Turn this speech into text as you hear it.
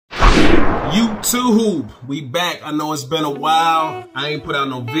YouTube, we back. I know it's been a while. I ain't put out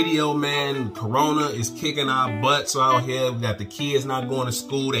no video, man. Corona is kicking our butts out here. We got the kids not going to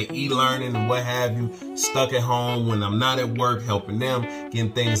school. They e-learning and what have you. Stuck at home when I'm not at work, helping them,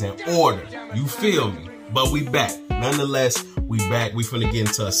 getting things in order. You feel me? But we back. Nonetheless, we back. We finna get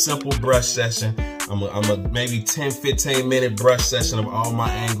into a simple brush session. I'm a maybe 10-15 minute brush session of all my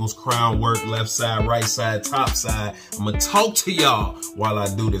angles, crown work, left side, right side, top side. I'm gonna talk to y'all while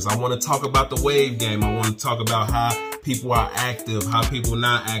I do this. I wanna talk about the wave game. I wanna talk about how people are active, how people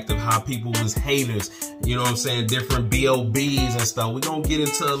not active, how people was haters. You know what I'm saying? Different BOBs and stuff. We're gonna get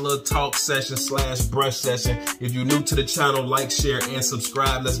into a little talk session / brush session. If you're new to the channel, like, share, and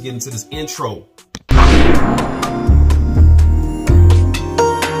subscribe. Let's get into this intro.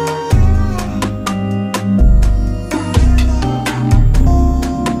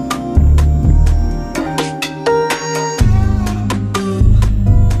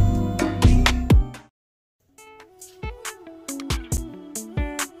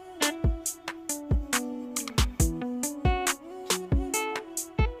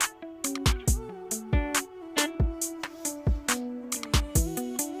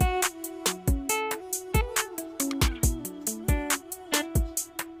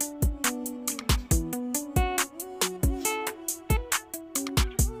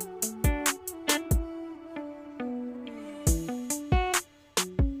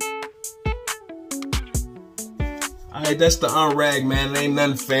 Alright, that's the unrag, man. It ain't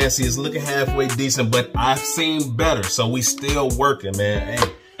nothing fancy. It's looking halfway decent, but I've seen better, so we still working, man.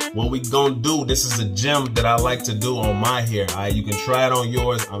 Hey, what we gonna do, this is a gem that I like to do on my hair. Alright, you can try it on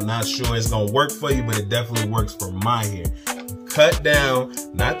yours. I'm not sure it's gonna work for you, but it definitely works for my hair. Cut down,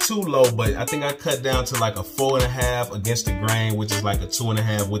 not too low, but I think I cut down to like a 4.5 against the grain, which is like a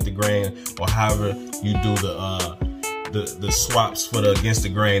 2.5 with the grain, or however you do the swaps for the against the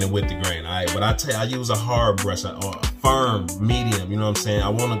grain and with the grain. All right, but I use a hard brush or a firm medium. You know what I'm saying? I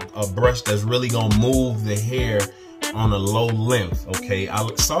want a brush that's really gonna move the hair on a low length. Okay,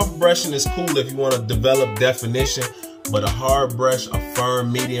 soft brushing is cool if you want to develop definition, but a hard brush, a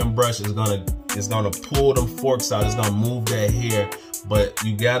firm medium brush is gonna pull them forks out. It's gonna move that hair, but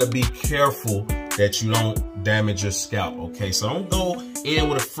you gotta be careful that you don't damage your scalp. Okay, so don't go in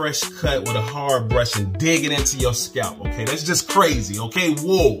with a fresh cut with a hard brush and dig it into your scalp. Okay, that's just crazy. Okay,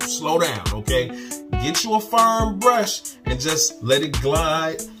 whoa, slow down. Okay, get you a firm brush and just let it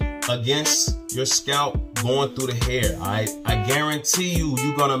glide against your scalp going through the hair. All right, I guarantee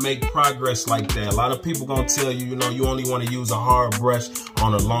you're gonna make progress like that. A lot of people gonna tell you, you know, you only want to use a hard brush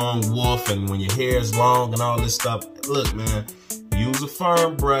on a long wolf and when your hair is long and all this stuff. Look, man, use a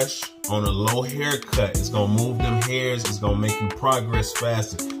firm brush on a low haircut. It's gonna move them hairs. It's gonna make you progress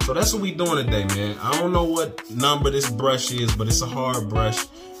faster. So that's what we doing today, man. I don't know what number this brush is, but it's a hard brush,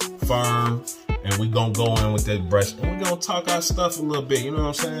 firm, and we gonna go in with that brush and we gonna talk our stuff a little bit. You know what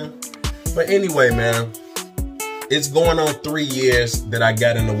I'm saying? But anyway, man, it's going on 3 years that I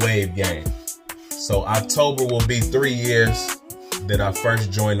got in the wave game. So October will be 3 years that I first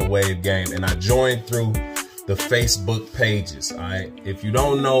joined the wave game, and I joined through the Facebook pages. All right, if you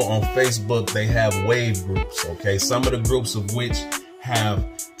don't know, on Facebook they have wave groups. Okay, some of the groups of which have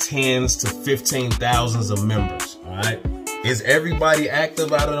tens to 15,000s of members. All right, is everybody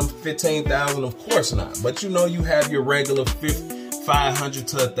active out of them 15,000? Of course not, but you know, you have your regular 500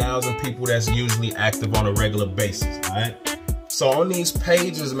 to 1,000 people that's usually active on a regular basis. All right, so on these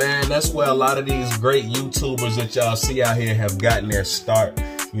pages, man, that's where a lot of these great YouTubers that y'all see out here have gotten their start.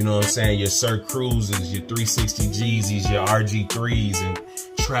 You know what I'm saying? Your Sir Cruises, your 360 Jeezys, your RG3s, and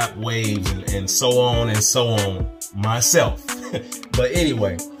Trap Waves, and so on and so on. Myself. But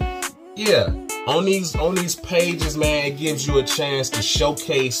anyway, yeah, on these pages, man, it gives you a chance to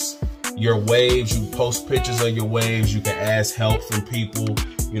showcase your waves. You post pictures of your waves. You can ask help from people.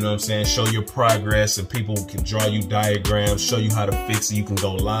 You know what I'm saying? Show your progress, and people can draw you diagrams, show you how to fix it. You can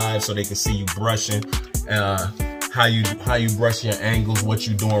go live so they can see you brushing. How you brush your angles, what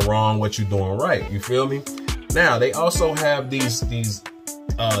you doing wrong, what you doing right. You feel me? Now they also have these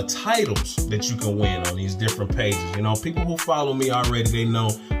titles that you can win on these different pages. You know, people who follow me already, they know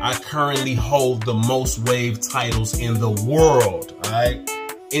I currently hold the most wave titles in the world. All right,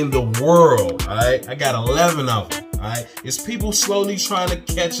 in the world. All right, I got 11 of them. All right, it's people slowly trying to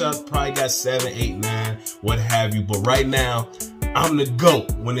catch up. Probably got 7, 8, 9, what have you. But right now, I'm the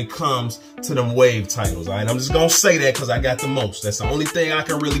GOAT when it comes to them wave titles. All right, I'm just gonna say that because I got the most. That's the only thing I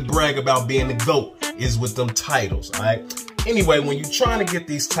can really brag about being the GOAT is with them titles. All right. Anyway, when you're trying to get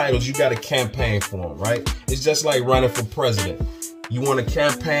these titles, you got to campaign for them, right? It's just like running for president. You want to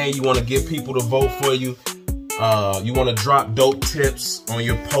campaign, you want to get people to vote for you. You want to drop dope tips on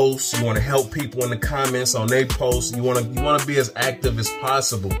your posts. You want to help people in the comments on their posts. You want to be as active as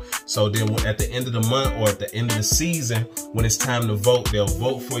possible. So then at the end of the month or at the end of the season, when it's time to vote, they'll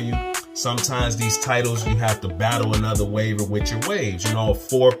vote for you. Sometimes these titles, you have to battle another waiver with your waves. You know, a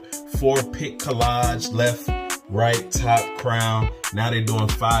four pick collage, left, right, top, crown. Now they're doing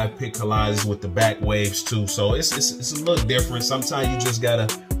 5 pick collages with the back waves too. So it's a little different. Sometimes you just gotta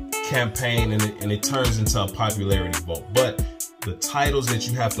campaign and it turns into a popularity vote. But the titles that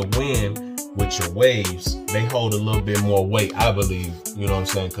you have to win with your waves, they hold a little bit more weight, I believe. You know what I'm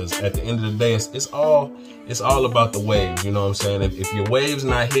saying? Because at the end of the day, it's all about the waves. You know what I'm saying? If your waves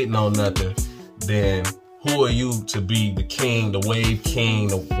not hitting on nothing, then who are you to be the king, the wave king,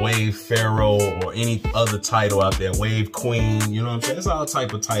 the wave pharaoh, or any other title out there, wave queen? You know what I'm saying? There's all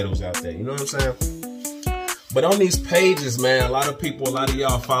type of titles out there. You know what I'm saying? But on these pages, man, a lot of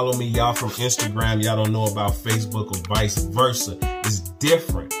y'all follow me. Y'all from Instagram. Y'all don't know about Facebook or vice versa. It's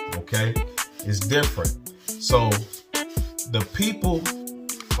different, okay? It's different. So the people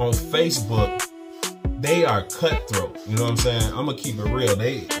on Facebook, they are cutthroat. You know what I'm saying? I'm gonna keep it real.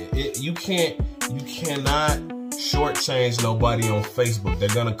 You cannot shortchange nobody on Facebook. They're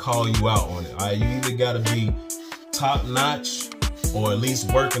gonna call you out on it. All right? You either gotta be top notch or at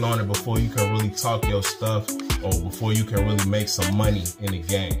least working on it before you can really talk your stuff or before you can really make some money in the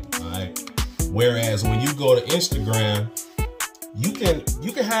game. All right. Whereas when you go to Instagram, you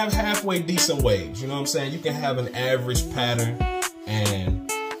can have halfway decent waves. You know what I'm saying? You can have an average pattern,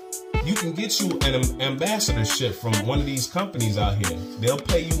 and you can get you an ambassadorship from one of these companies out here. They'll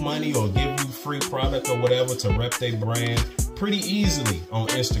pay you money or give you free product or whatever to rep their brand pretty easily on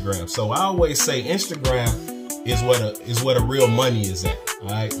Instagram. So I always say Instagram is where the real money is at. All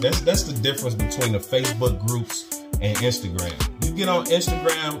right, that's the difference between the Facebook groups and Instagram. You get on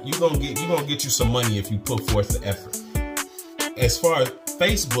Instagram, you gonna get you some money if you put forth the effort. As far as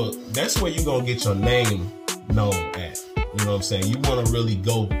Facebook, that's where you're gonna get your name known at. You know what I'm saying? You want to really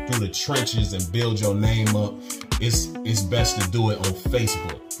go through the trenches and build your name up. It's best to do it on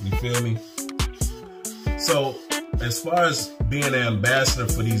Facebook. You feel me? So as far as being an ambassador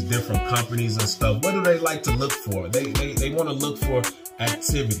for these different companies and stuff, what do they like to look for? They want to look for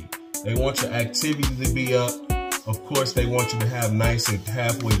activity. They want your activity to be up. Of course, they want you to have nice and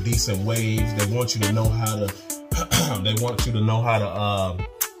halfway decent waves. They want you to know how to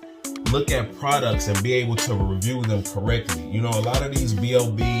look at products and be able to review them correctly. You know, a lot of these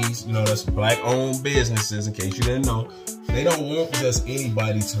BOBs, you know, that's black-owned businesses, in case you didn't know, they don't want just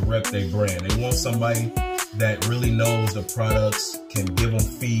anybody to rep their brand. They want somebody that really knows the products, can give them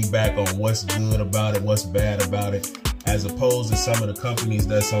feedback on what's good about it, what's bad about it, as opposed to some of the companies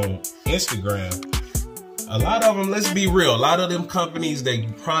that's on Instagram. A lot of them, let's be real, a lot of them companies, their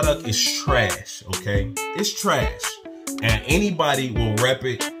product is trash, okay? It's trash. And anybody will rep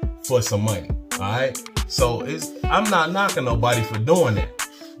it for some money, all right? So I'm not knocking nobody for doing that.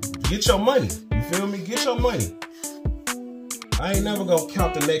 Get your money, you feel me? Get your money. I ain't never gonna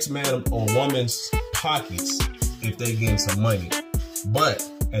count the next man or woman's pockets if they getting some money. But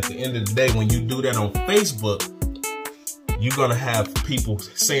at the end of the day, when you do that on Facebook, you're gonna have people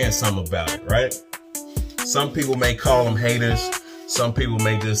saying something about it, right? Some people may call them haters. Some people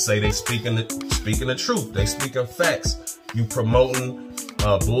may just say they speaking the truth. They speaking facts. You promoting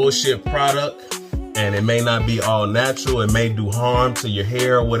a bullshit product, and it may not be all natural. It may do harm to your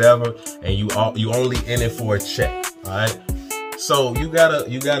hair or whatever, and you only in it for a check. All right. So you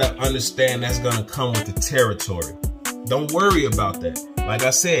gotta understand that's gonna come with the territory. Don't worry about that. Like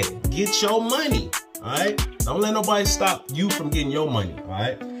I said, get your money. All right. Don't let nobody stop you from getting your money. All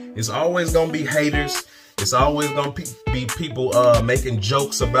right. It's always gonna be haters. It's always gonna be people making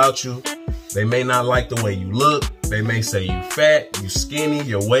jokes about you. They may not like the way you look. They may say you fat, you skinny,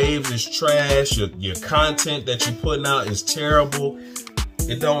 your waves is trash, your content that you putting out is terrible.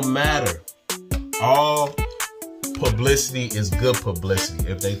 It don't matter. All publicity is good publicity.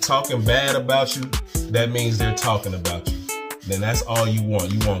 If they talking bad about you, that means they're talking about you. Then that's all you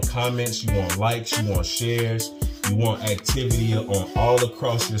want. You want comments, you want likes, you want shares, you want activity on all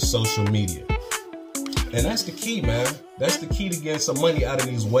across your social media. And that's the key, man. That's the key to getting some money out of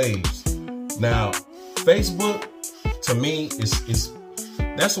these waves. Now, Facebook, to me,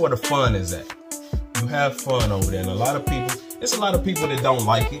 that's where the fun is at. You have fun over there. And it's a lot of people that don't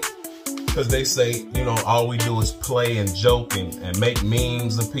like it because they say, you know, all we do is play and joke and make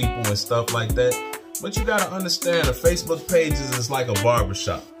memes of people and stuff like that. But you got to understand, the Facebook pages is like a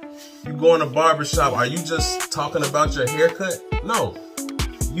barbershop. You go in a barbershop, are you just talking about your haircut? No.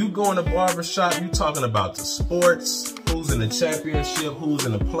 You go in a barbershop, you talking about the sports, who's in the championship, who's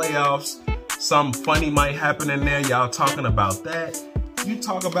in the playoffs. something funny might happen in there. Y'all talking about that. You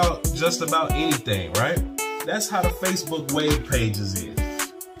talk about just about anything, right? That's how the Facebook wave pages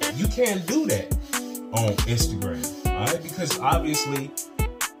is. You can't do that on Instagram, all right? Because obviously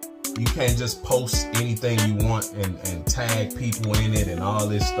you can't just post anything you want and tag people in it and all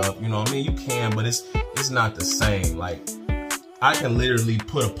this stuff. You know what I mean? You can, but it's not the same. Like, I can literally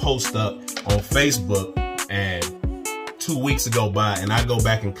put a post up on Facebook and 2 weeks ago by, and I go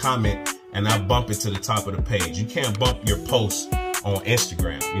back and comment and I bump it to the top of the page. You can't bump your post on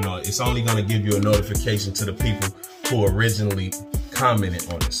Instagram. You know, it's only gonna give you a notification to the people who originally commented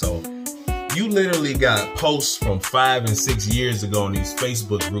on it. So you literally got posts from 5 and 6 years ago on these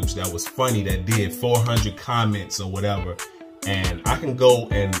Facebook groups that was funny, that did 400 comments or whatever. And I can go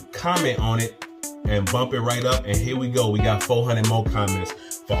and comment on it and bump it right up. And here we go. We got 400 more comments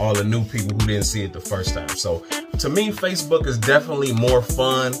for all the new people who didn't see it the first time. So to me, Facebook is definitely more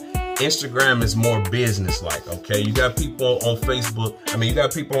fun. Instagram is more business-like, okay? You got people on Facebook. I mean, you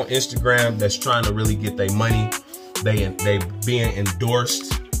got people on Instagram that's trying to really get their money. They being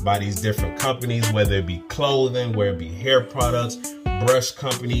endorsed by these different companies, whether it be clothing, whether it be hair products, brush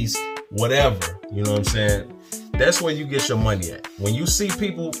companies, whatever. You know what I'm saying? That's where you get your money at. When you see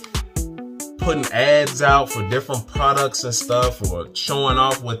people putting ads out for different products and stuff, or showing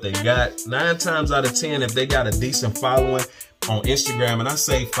off what they got, 9 times out of 10, if they got a decent following on Instagram, and I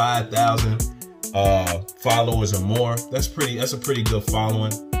say 5,000 followers or more, that's a pretty good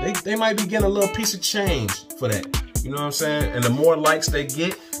following. They might be getting a little piece of change for that. You know what I'm saying? And the more likes they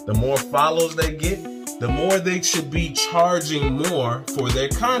get, the more follows they get, the more they should be charging more for their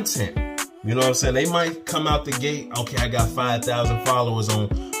content. You know what I'm saying? They might come out the gate, okay, I got 5,000 followers on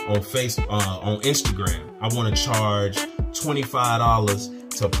Facebook, on Instagram. I want to charge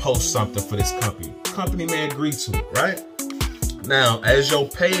 $25 to post something for this company. The company may agree to it, right? Now, as your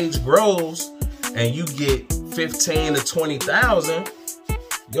page grows and you get 15 to 20,000,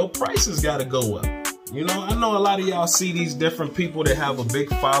 your prices got to go up. You know, I know a lot of y'all see these different people that have a big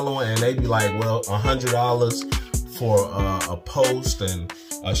following and they be like, well, $100 for a post and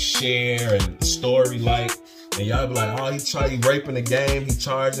a share and story like, and y'all be like, oh, he raping the game, he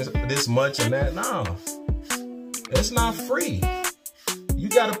charges this much and that. No, it's not free. You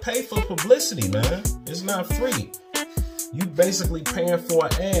gotta pay for publicity, man. It's not free. You basically paying for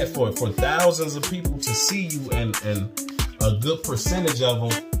an ad for thousands of people to see you, and a good percentage of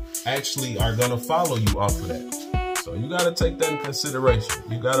them actually are gonna follow you off of that. So you gotta take that in consideration.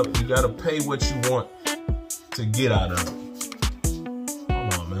 You gotta pay what you want to get out of it.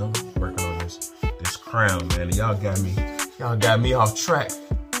 Hold on, man. I'm working on this crown, man. Y'all got me off track.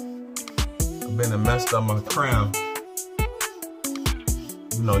 I've been and messed up my crown.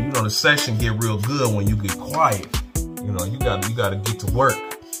 You know the session get real good when you get quiet. You know, you gotta get to work.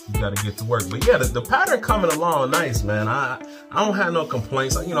 You gotta get to work. But yeah, the pattern coming along nice, man. I don't have no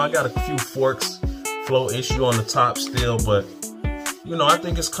complaints. You know, I got a few forks, flow issue on the top still, but you know, I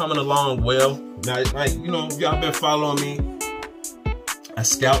think it's coming along well. Now, like, you know, y'all been following me. I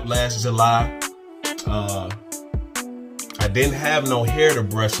scalped last July. I didn't have no hair to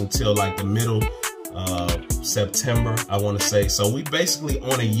brush until like the middle September, I want to say. So we basically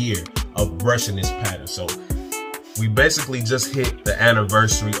on a year of brushing this pattern. So we basically just hit the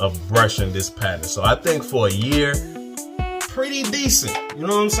anniversary of brushing this pattern. So I think for a year, pretty decent. You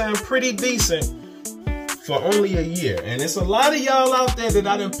know what I'm saying? Pretty decent for only a year. And it's a lot of y'all out there that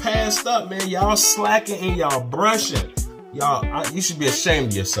I done passed up, man. Y'all slacking and y'all brushing. Y'all, you should be ashamed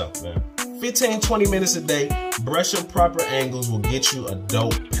of yourself, man. 15, 20 minutes a day, brushing proper angles will get you a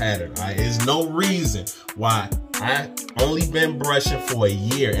dope pattern. All right? There's no reason why I only been brushing for a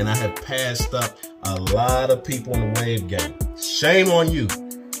year and I have passed up a lot of people in the wave game. Shame on you.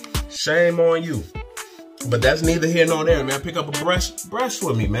 Shame on you. But that's neither here nor there, man. Pick up a brush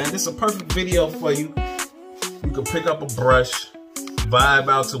with me, man. This is a perfect video for you. You can pick up a brush, vibe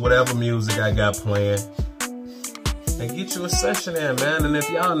out to whatever music I got playing, and get you a session in, man. And if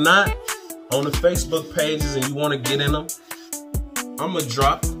y'all not on the Facebook pages and you want to get in them, I'm going to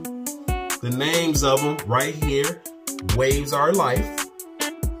drop the names of them right here. Waves Are Life,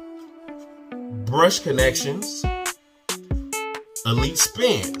 Brush Connections, Elite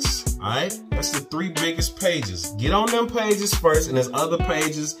Spins. All right, that's the 3 biggest pages. Get on them pages first, and there's other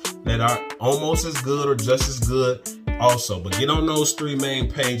pages that are almost as good or just as good also. But get on those 3 main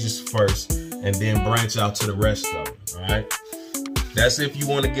pages first, and then branch out to the rest of them. All right. That's if you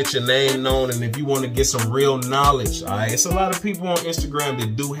want to get your name known and if you want to get some real knowledge. All right. It's a lot of people on Instagram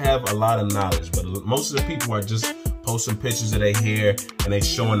that do have a lot of knowledge, but most of the people are just posting pictures of their hair and they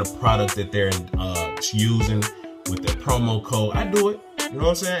showing the product that they're using with their promo code. I do it. You know what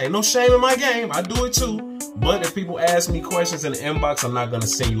I'm saying? Ain't no shame in my game. I do it too. But if people ask me questions in the inbox, I'm not going to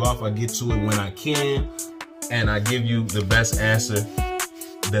send you off. I get to it when I can. And I give you the best answer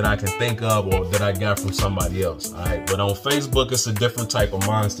that I can think of or that I got from somebody else. All right. But on Facebook, it's a different type of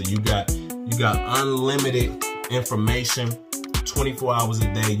monster. You got unlimited information 24 hours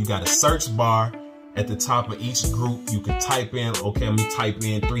a day. You got a search bar at the top of each group. You can type in, okay, let me type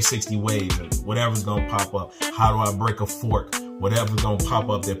in 360 waves and whatever's gonna pop up. How do I break a fork? Whatever's gonna pop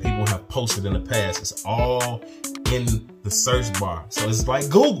up that people have posted in the past. It's all in the search bar. So it's like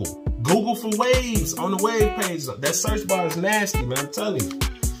Google. Google for waves on the wave page. That search bar is nasty, man. I'm telling you.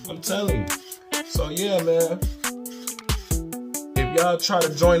 I'm telling you. So yeah, man. If y'all try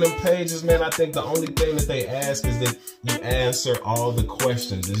to join them pages, man, I think the only thing that they ask is that you answer all the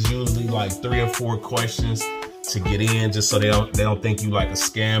questions. It's usually like 3 or 4 questions to get in, just so they don't think you like a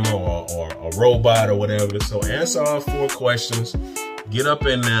scammer or a robot or whatever. So answer all 4 questions. Get up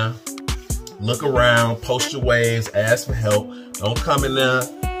in there, look around, post your waves, ask for help. Don't come in there,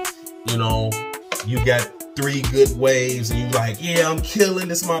 you know, you got 3 good waves and you like, yeah, I'm killing,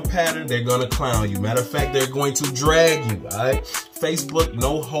 this is my pattern. They're gonna clown you. Matter of fact, they're going to drag you. All right, Facebook,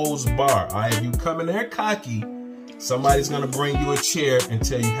 no holds bar. All right, if you come in there cocky, somebody's gonna bring you a chair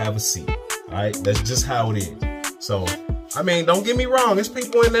until you have a seat. All right, that's just how it is. So, I mean, don't get me wrong. There's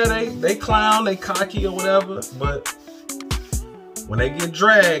people in there, they clown, they cocky or whatever, but when they get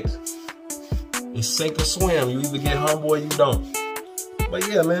dragged, it's sink or swim. You either get humble or you don't. But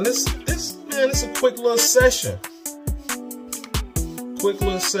yeah, man, it's a quick little session. Quick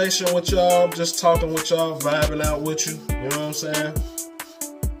little session with y'all. Just talking with y'all, vibing out with you. You know what I'm saying?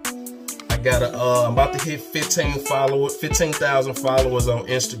 I'm about to hit 15,000 followers on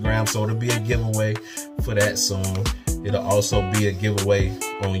Instagram, so it'll be a giveaway for that soon. It'll also be a giveaway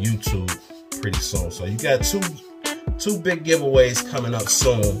on YouTube pretty soon. So you got two big giveaways coming up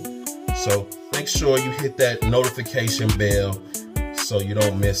soon. So make sure you hit that notification bell so you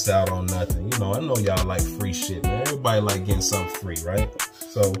don't miss out on nothing. You know, I know y'all like free shit, man. Everybody like getting something free, right?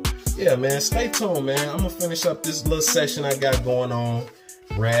 So yeah, man, stay tuned, man. I'm gonna finish up this little session I got going on,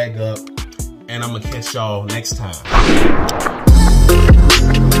 rag up, and I'm gonna catch y'all next time.